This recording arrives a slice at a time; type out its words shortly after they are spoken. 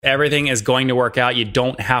Everything is going to work out. You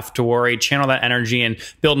don't have to worry. Channel that energy and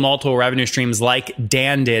build multiple revenue streams like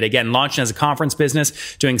Dan did. Again, launching as a conference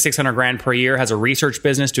business, doing 600 grand per year, has a research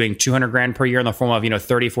business doing 200 grand per year in the form of,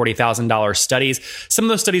 $30,000, $40,000 studies. Some of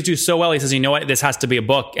those studies do so well. He says, you know what? This has to be a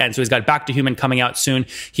book. And so he's got Back to Human coming out soon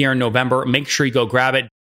here in November. Make sure you go grab it.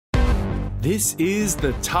 This is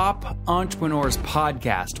the Top Entrepreneurs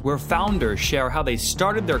Podcast, where founders share how they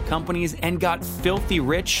started their companies and got filthy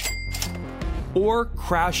rich or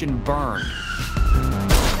crash and burn.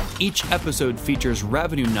 Each episode features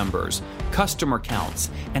revenue numbers, customer counts,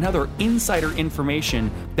 and other insider information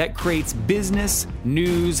that creates business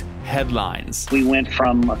news headlines. We went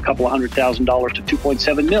from a couple of $100,000 to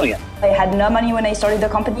 $2.7 million. I had no money when I started the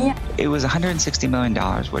company. It was $160 million,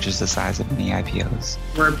 which is the size of many IPOs.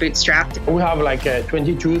 We're bootstrapped. We have like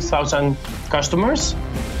 22,000 customers.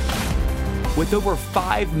 With over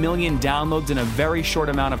 5 million downloads in a very short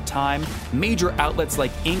amount of time, major outlets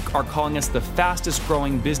like Inc. are calling us the fastest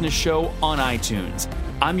growing business show on iTunes.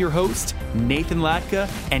 I'm your host, Nathan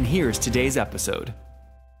Latka, and here's today's episode.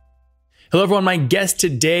 Hello, everyone. My guest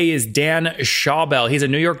today is Dan Schawbel. He's a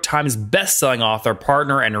New York Times bestselling author,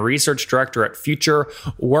 partner, and research director at Future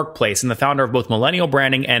Workplace, and the founder of both Millennial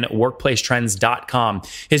Branding and WorkplaceTrends.com.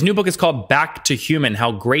 His new book is called Back to Human: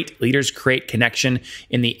 How Great Leaders Create Connection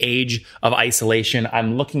in the Age of Isolation.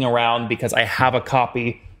 I'm looking around because I have a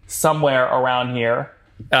copy somewhere around here,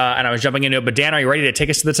 and I was jumping into it. But Dan, are you ready to take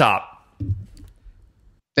us to the top?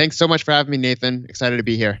 Thanks so much for having me, Nathan. Excited to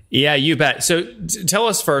be here. Yeah, you bet. So tell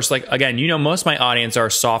us first, again, most of my audience are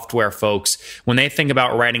software folks. When they think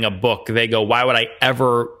about writing a book, they go, why would I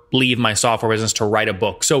ever leave my software business to write a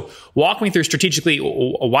book? So walk me through strategically,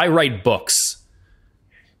 why write books?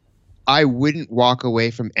 I wouldn't walk away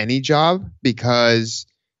from any job because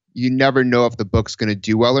you never know if the book's going to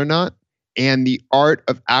do well or not. And the art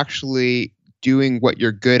of actually doing what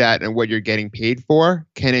you're good at and what you're getting paid for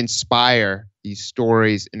can inspire these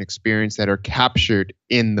stories and experience that are captured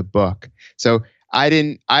in the book. So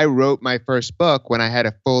I wrote my first book when I had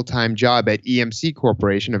a full-time job at EMC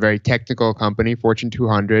Corporation, a very technical company, Fortune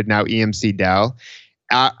 200, now EMC Dell.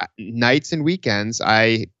 Nights and weekends,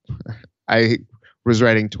 I was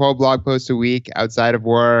writing 12 blog posts a week outside of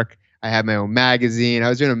work. I had my own magazine. I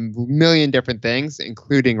was doing a million different things,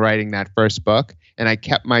 including writing that first book. And I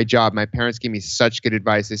kept my job. My parents gave me such good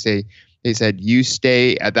advice. They said, you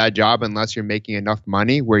stay at that job unless you're making enough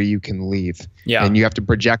money where you can leave. Yeah. And you have to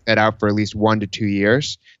project that out for at least 1 to 2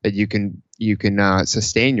 years that you can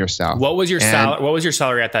sustain yourself. What was your salary? What was your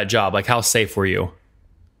salary at that job? How safe were you?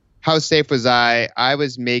 How safe was I? I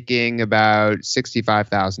was making about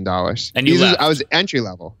 $65,000. And you left. I was entry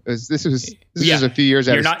level. This was a few years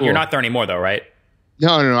out of school. You're not there anymore though, right?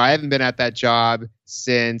 No. I haven't been at that job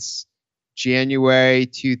since January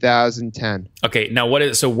 2010. Okay. Now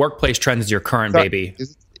Workplace Trends is your current baby.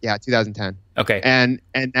 2010. Okay. And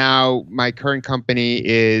now my current company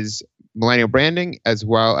is Millennial Branding, as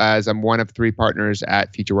well as I'm one of 3 partners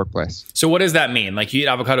at Future Workplace. So what does that mean? You eat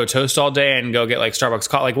avocado toast all day and go get Starbucks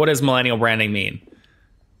coffee? What does Millennial Branding mean?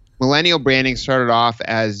 Millennial Branding started off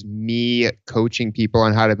as me coaching people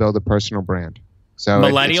on how to build a personal brand. So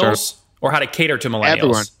millennials or how to cater to millennials?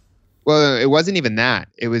 Everyone. Well, it wasn't even that.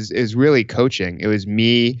 It was really coaching. It was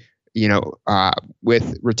me,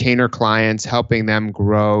 with retainer clients, helping them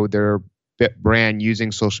grow their brand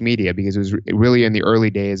using social media, because it was really in the early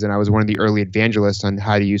days. And I was one of the early evangelists on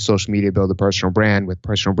how to use social media to build a personal brand with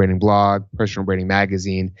Personal Branding Blog, Personal Branding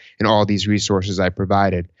Magazine, and all these resources I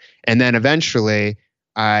provided. And then eventually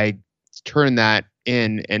I turned that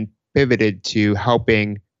in and pivoted to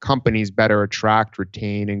helping companies better attract,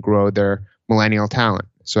 retain, and grow their millennial talent.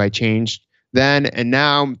 So I changed then, and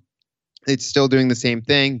now it's still doing the same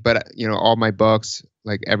thing, but all my books,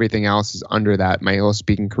 everything else, is under that. My whole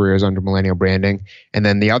speaking career is under Millennial Branding. And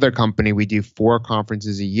then the other company, we do 4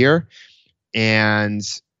 conferences a year, and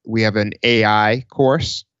we have an AI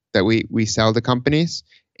course that we sell to companies,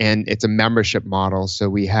 and it's a membership model. So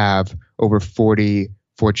we have over 40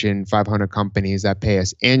 Fortune 500 companies that pay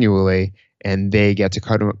us annually, and they get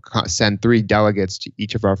to send 3 delegates to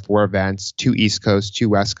each of our 4 events, 2 East Coast, 2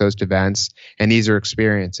 West Coast events, and these are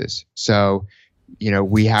experiences. So,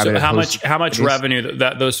 we have. So how much revenue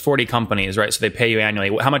that those 40 companies, right? So they pay you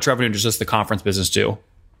annually. How much revenue does just the conference business do?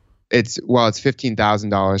 It's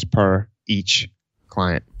 $15,000 per each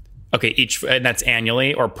client. Okay, and that's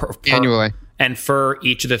annually or annually, and for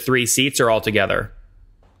each of the 3 seats or all together?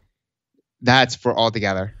 That's for all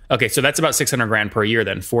together. Okay, so that's about 600 grand per year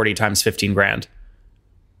then, 40 times 15 grand.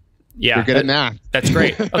 Yeah. You're good at math. That's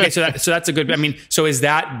great. Okay, so that's a good, so is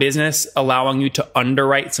that business allowing you to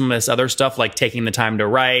underwrite some of this other stuff, like taking the time to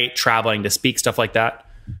write, traveling to speak, stuff like that?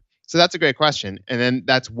 So that's a great question. And then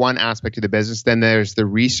that's one aspect of the business. Then there's the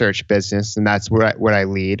research business, and that's what I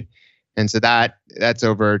lead. And so that's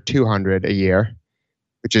over 200 a year,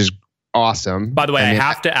 which is awesome. By the way, I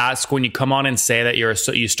have to ask, when you come on and say that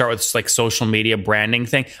you start with like social media branding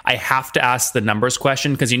thing, I have to ask the numbers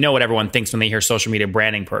question, because you know what everyone thinks when they hear social media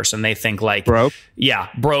branding person. They think like broke. Yeah,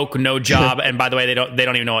 broke, no job. And by the way, they don't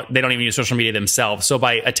even they don't even use social media themselves. So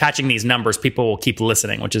by attaching these numbers, people will keep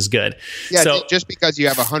listening, which is good. Yeah, so, just because you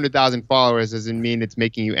have 100,000 followers doesn't mean it's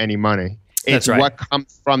making you any money. It's that's right. What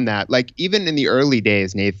comes from that. Like even in the early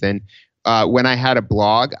days, Nathan, when I had a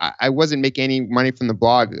blog, I wasn't making any money from the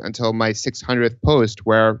blog until my 600th post,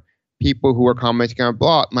 where people who were commenting on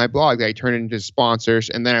my blog, I turned into sponsors.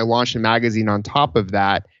 And then I launched a magazine on top of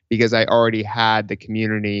that, because I already had the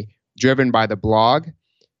community driven by the blog.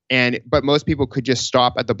 But most people could just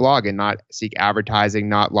stop at the blog and not seek advertising,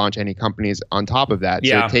 not launch any companies on top of that.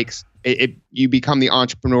 Yeah. So you become the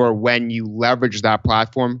entrepreneur when you leverage that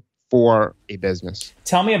platform for a business.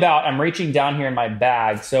 Tell me about, I'm reaching down here in my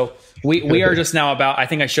bag. So we are just now about, I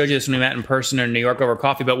think I showed you this when we met in person in New York over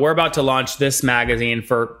coffee, but we're about to launch this magazine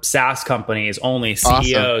for SaaS companies only,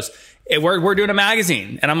 CEOs. Awesome. We're doing a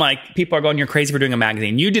magazine. And I'm like, people are going, you're crazy for doing a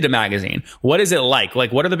magazine. You did a magazine. What is it like?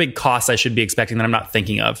 Like, what are the big costs I should be expecting that I'm not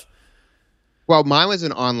thinking of? Well, mine was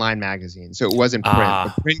an online magazine, so it wasn't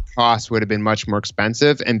print. The print cost would have been much more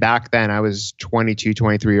expensive. And back then I was 22,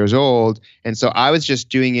 23 years old. And so I was just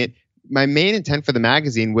doing it. My main intent for the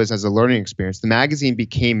magazine was as a learning experience. The magazine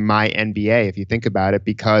became my MBA, if you think about it,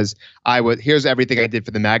 because here's everything I did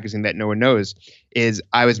for the magazine that no one knows, is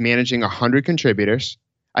I was managing 100 contributors.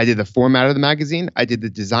 I did the format of the magazine. I did the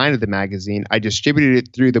design of the magazine. I distributed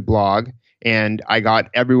it through the blog, and I got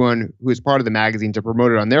everyone who was part of the magazine to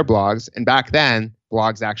promote it on their blogs. And back then,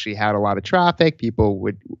 blogs actually had a lot of traffic.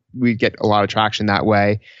 We'd get a lot of traction that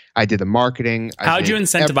way. I did the marketing. How'd you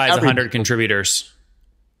incentivize 100 contributors?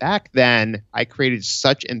 Back then, I created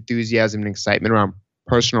such enthusiasm and excitement around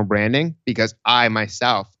personal branding because I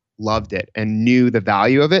myself loved it and knew the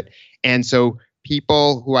value of it. And so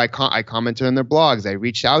people who I commented on their blogs, I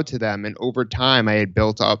reached out to them. And over time, I had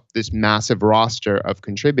built up this massive roster of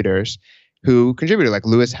contributors who contributed. Like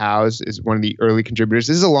Lewis Howes is one of the early contributors.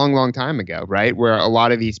 This is a long, long time ago, right? Where a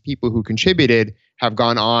lot of these people who contributed have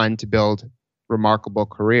gone on to build remarkable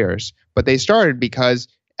careers. But they started because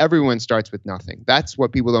everyone starts with nothing. That's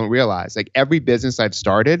what people don't realize. Like every business I've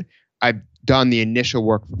started, I've done the initial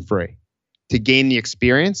work for free to gain the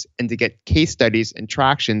experience and to get case studies and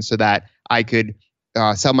traction so that I could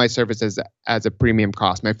sell my services as a premium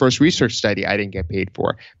cost. My first research study I didn't get paid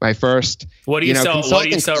for. My first What do you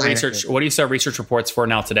sell research reports for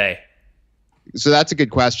now today? So that's a good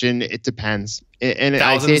question. It depends. And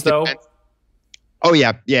thousands, I say it though? depends. Oh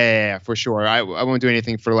yeah, for sure. I won't do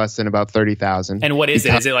anything for less than about 30,000. And what is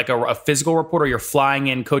it? Is it like a physical report, or you're flying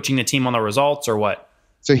in, coaching the team on the results, or what?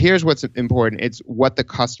 So here's what's important. It's what the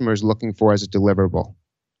customer is looking for as a deliverable,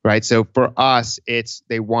 right? So for us,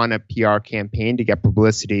 they want a PR campaign to get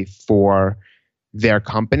publicity for their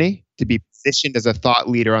company, to be positioned as a thought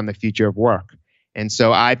leader on the future of work. And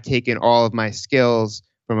so I've taken all of my skills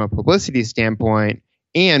from a publicity standpoint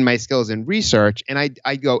and my skills in research, and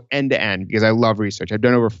I go end to end because I love research. I've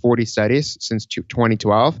done over 40 studies since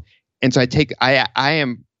 2012. And so I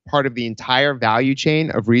am part of the entire value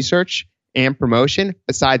chain of research and promotion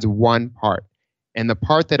besides one part. And the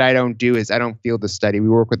part that I don't do is I don't field the study. We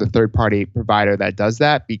work with a third-party provider that does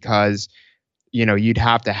that because, you'd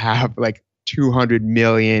have to have like 200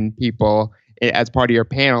 million people as part of your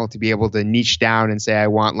panel to be able to niche down and say, I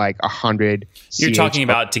want like 100. You're talking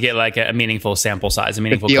about to get like a meaningful sample size, a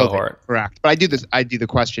meaningful cohort. Correct. But I do this. I do the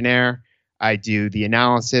questionnaire. I do the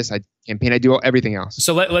analysis. I campaign. I do everything else.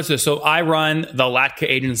 So let's do this. So I run the Latka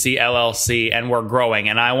Agency LLC, and we're growing,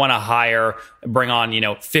 and I want to bring on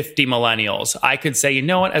 50 millennials. I could say, you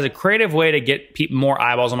know what, as a creative way to get more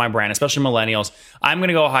eyeballs on my brand, especially millennials, I'm going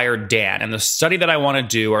to go hire Dan. And the study that I want to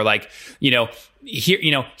do, or like,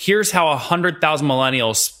 here's how 100,000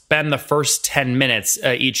 millennials spend the first 10 minutes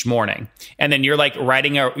each morning. And then you're like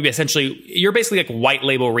you're basically like white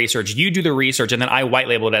label research. You do the research, and then I white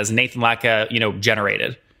label it as Nathan Latka,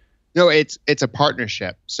 generated. No, it's a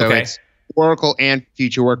partnership. So It's Oracle and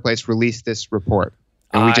Future Workplace released this report.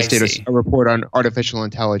 And we just did a report on artificial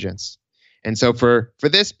intelligence. And so for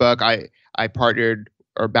this book, I partnered,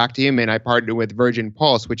 or back to human, I partnered with Virgin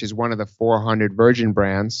Pulse, which is one of the 400 Virgin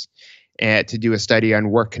brands, to do a study on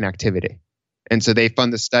work connectivity. And so they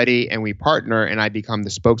fund the study, and we partner, and I become the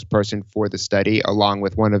spokesperson for the study, along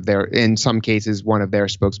with in some cases, one of their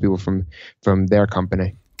spokespeople from their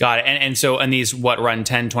company. Got it. And these run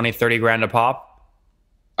 10, 20, 30 grand a pop?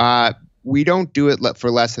 we don't do it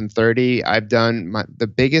for less than 30. I've done the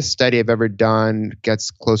biggest study I've ever done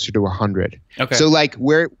gets closer to 100. Okay. So like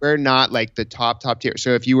we're not like the top tier.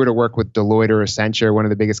 So if you were to work with Deloitte or Accenture, one of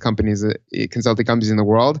the biggest companies, consulting companies in the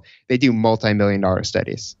world, they do multi-million-dollar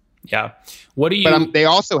studies. Yeah. What do you? But they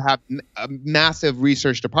also have massive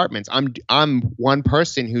research departments. I'm one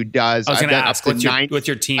person who does. I was going to ask, what's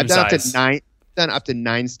your team size? I've done up to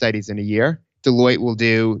 9 studies in a year. Deloitte will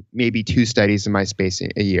do maybe 2 studies in my space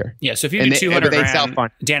a year. Yeah. So if you do 200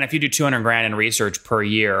 grand, Dan, if you do 200 grand in research per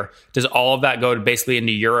year, does all of that go basically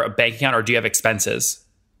into your bank account, or do you have expenses?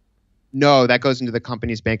 No, that goes into the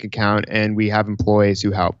company's bank account, and we have employees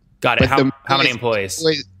who help. Got it. How many employees?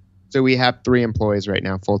 So we have 3 employees right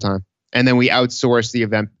now, full time, and then we outsource the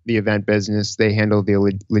event business. They handle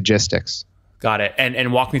the logistics. Got it.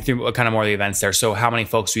 And walk me through what kind of more of the events there. So how many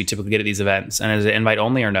folks do you typically get at these events, and is it invite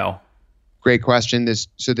only or no? Great question. There's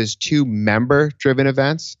 2 member-driven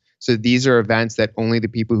events. So these are events that only the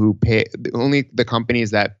people who pay, only the companies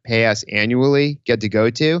that pay us annually get to go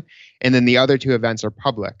to. And then the other 2 events are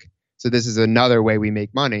public. So this is another way we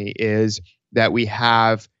make money, is that we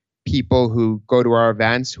have people who go to our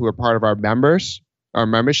events who are part of our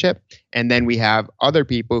membership. And then we have other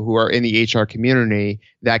people who are in the HR community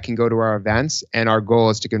that can go to our events. And our goal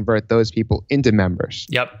is to convert those people into members.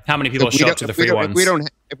 Yep. How many people show up to the free ones?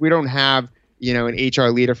 If we don't have, an HR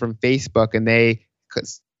leader from Facebook and they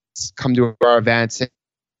come to our events, sit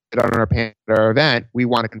on our panel at our event, we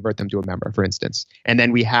want to convert them to a member, for instance. And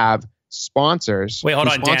then we have sponsors. Wait, hold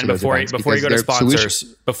on, Dan. Before you go to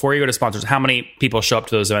sponsors, how many people show up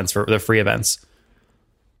to those events for the free events?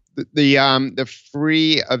 The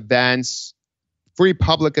free events, free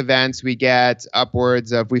public events, we get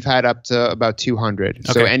upwards of, we've had up to about 200.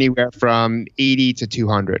 Okay. So anywhere from 80 to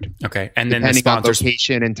 200. Okay. And then depending on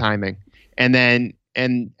location and timing. And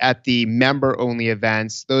at the member only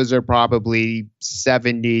events, those are probably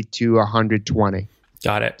 70 to 120.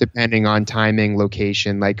 Got it. Depending on timing,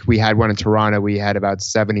 location. Like we had one in Toronto, we had about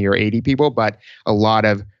 70 or 80 people, but a lot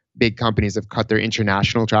of big companies have cut their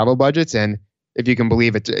international travel budgets. And if you can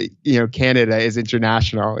believe it, Canada is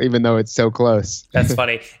international, even though it's so close. That's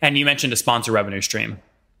funny. And you mentioned a sponsor revenue stream.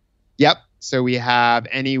 Yep. So we have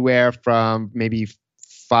anywhere from maybe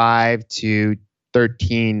 5 to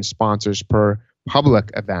 13 sponsors per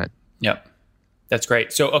public event. Yep. That's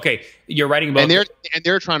great. So, okay, you're writing a book. And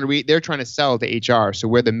they're trying to sell to HR. So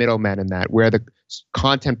we're the middlemen in that. We're the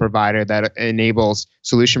content provider that enables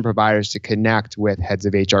solution providers to connect with heads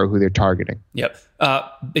of HR who they're targeting. Yep.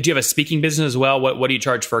 Do you have a speaking business as well? What do you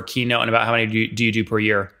charge for a keynote, and about how many do you do per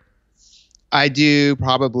year? I do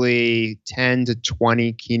probably 10 to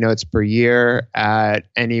 20 keynotes per year at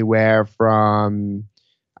anywhere from,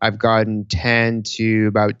 I've gotten 10 to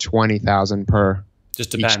about 20,000 per.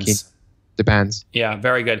 Just depends. Depends. Yeah,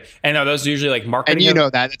 very good. And are those usually like marketing?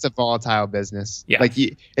 And that it's a volatile business. Yeah. Like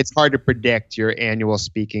it's hard to predict your annual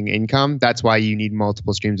speaking income. That's why you need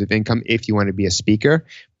multiple streams of income if you want to be a speaker.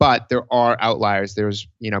 But there are outliers. There's,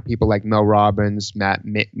 people like Mel Robbins, Matt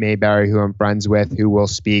Mayberry, who I'm friends with, who will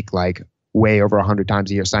speak like way over 100 times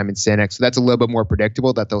a year, Simon Sinek. So that's a little bit more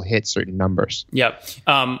predictable that they'll hit certain numbers. Yep.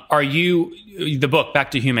 Are you, the book,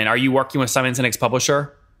 Back to Human, are you working with Simon Sinek's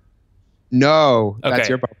publisher? No, okay. That's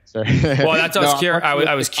your publisher. Well, that's what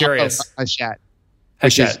I was curious. Hachette.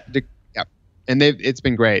 Yep. And it's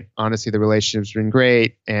been great. Honestly, the relationship's been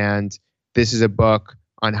great. And this is a book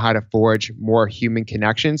on how to forge more human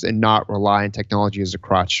connections and not rely on technology as a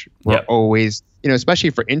crutch. We're always,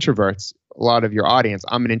 especially for introverts, a lot of your audience,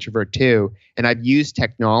 I'm an introvert too. And I've used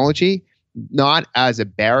technology not as a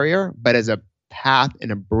barrier, but as a path and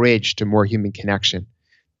a bridge to more human connection.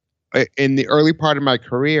 In the early part of my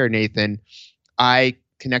career, Nathan, I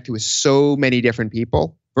connected with so many different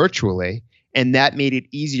people virtually, and that made it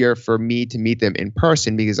easier for me to meet them in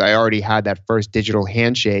person because I already had that first digital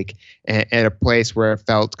handshake at a place where it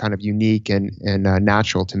felt kind of unique and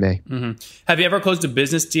natural to me. Mm-hmm. Have you ever closed a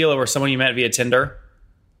business deal over someone you met via Tinder?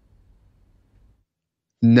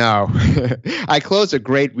 No. I closed a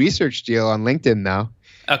great research deal on LinkedIn though.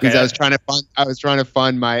 Okay. Because I was trying to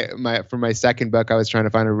fund my for my second book. I was trying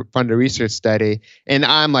to fund a research study, and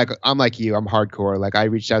I'm like you. I'm hardcore. Like I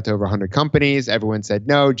reached out to over 100 companies. Everyone said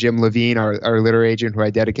no. Jim Levine, our literary agent, who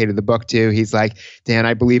I dedicated the book to, he's like, Dan,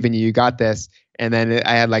 I believe in you. You got this. And then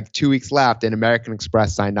I had like 2 weeks left, and American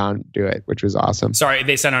Express signed on to do it, which was awesome. Sorry,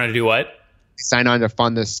 they signed on to do what? They signed on to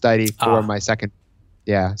fund the study for my second.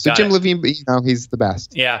 Yeah. So Jim Levine, he's the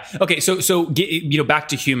best. Yeah. Okay. So Back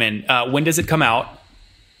to Human. When does it come out?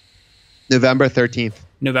 November 13th.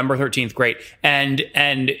 November 13th. Great. And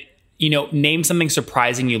name something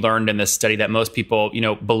surprising you learned in this study that most people,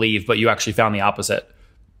 believe, but you actually found the opposite.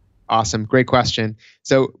 Awesome. Great question.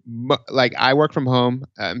 So like I work from home.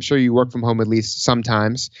 I'm sure you work from home at least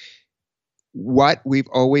sometimes. What we've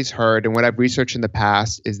always heard and what I've researched in the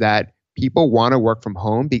past is that people want to work from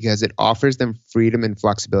home because it offers them freedom and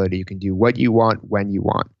flexibility. You can do what you want when you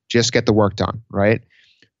want. Just get the work done, right?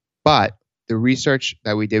 But the research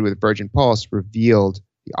that we did with Virgin Pulse revealed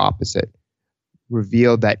the opposite.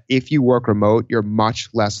 Revealed that if you work remote, you're much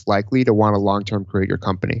less likely to want to long-term create your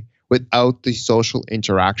company without the social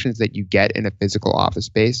interactions that you get in a physical office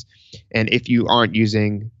space. And if you aren't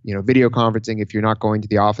using, video conferencing, if you're not going to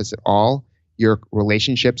the office at all, your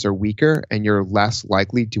relationships are weaker and you're less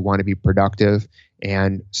likely to want to be productive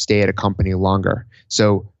and stay at a company longer.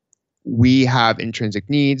 So we have intrinsic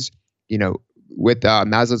needs, with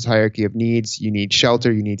Maslow's hierarchy of needs, you need shelter,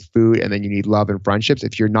 you need food, and then you need love and friendships.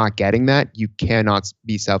 If you're not getting that, you cannot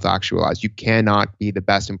be self-actualized. You cannot be the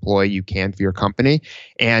best employee you can for your company.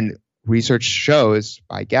 And research shows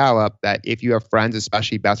by Gallup that if you have friends,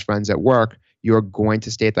 especially best friends at work, you're going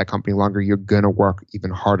to stay at that company longer. You're going to work even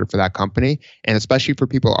harder for that company. And especially for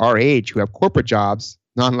people our age who have corporate jobs,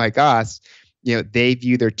 not like us, they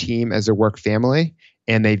view their team as their work family.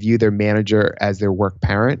 And they view their manager as their work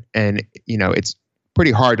parent. And, it's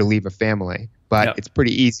pretty hard to leave a family, but It's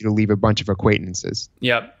pretty easy to leave a bunch of acquaintances.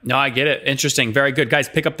 Yep. No, I get it. Interesting. Very good. Guys,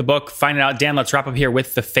 pick up the book, find it out. Dan, let's wrap up here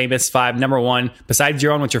with the famous 5. Number 1, besides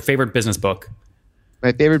your own, what's your favorite business book?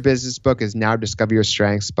 My favorite business book is Now Discover Your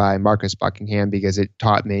Strengths by Marcus Buckingham, because it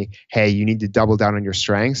taught me, hey, you need to double down on your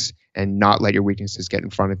strengths and not let your weaknesses get in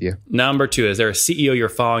front of you. Number 2, is there a CEO you're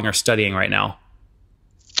following or studying right now?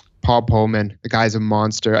 Paul Pullman. The guy's a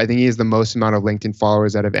monster. I think he has the most amount of LinkedIn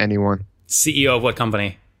followers out of anyone. CEO of what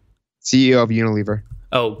company? CEO of Unilever.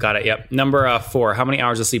 Oh, got it. Yep. Number 4, how many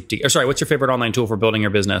hours of sleep what's your favorite online tool for building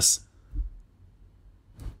your business?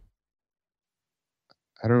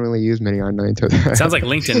 I don't really use many online tools. Sounds like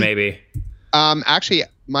LinkedIn, maybe. Actually,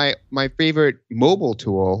 my favorite mobile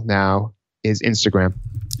tool now is Instagram.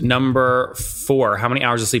 Number 4, how many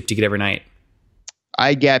hours of sleep do you get every night?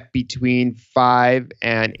 I get between 5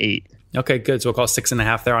 and 8. Okay, good. So we'll call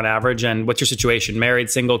 6.5 there on average. And what's your situation? Married,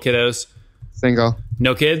 single, kiddos? Single.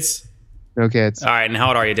 No kids? No kids. All right. And how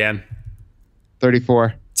old are you, Dan?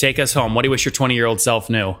 34. Take us home. What do you wish your 20-year-old self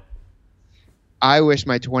knew? I wish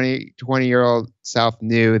my 20-year-old self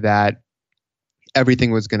knew that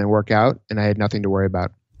everything was going to work out and I had nothing to worry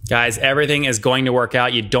about. Guys, everything is going to work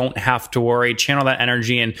out. You don't have to worry. Channel that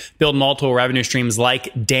energy and build multiple revenue streams like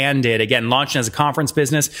Dan did. Again, launching as a conference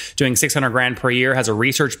business, doing 600 grand per year, has a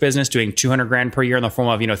research business doing 200 grand per year in the form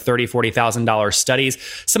of, $30,000, $40,000 studies.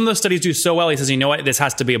 Some of those studies do so well. He says, you know what? This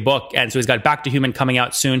has to be a book. And so he's got Back to Human coming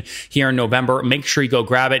out soon here in November. Make sure you go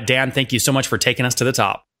grab it. Dan, thank you so much for taking us to the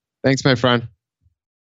top. Thanks, my friend.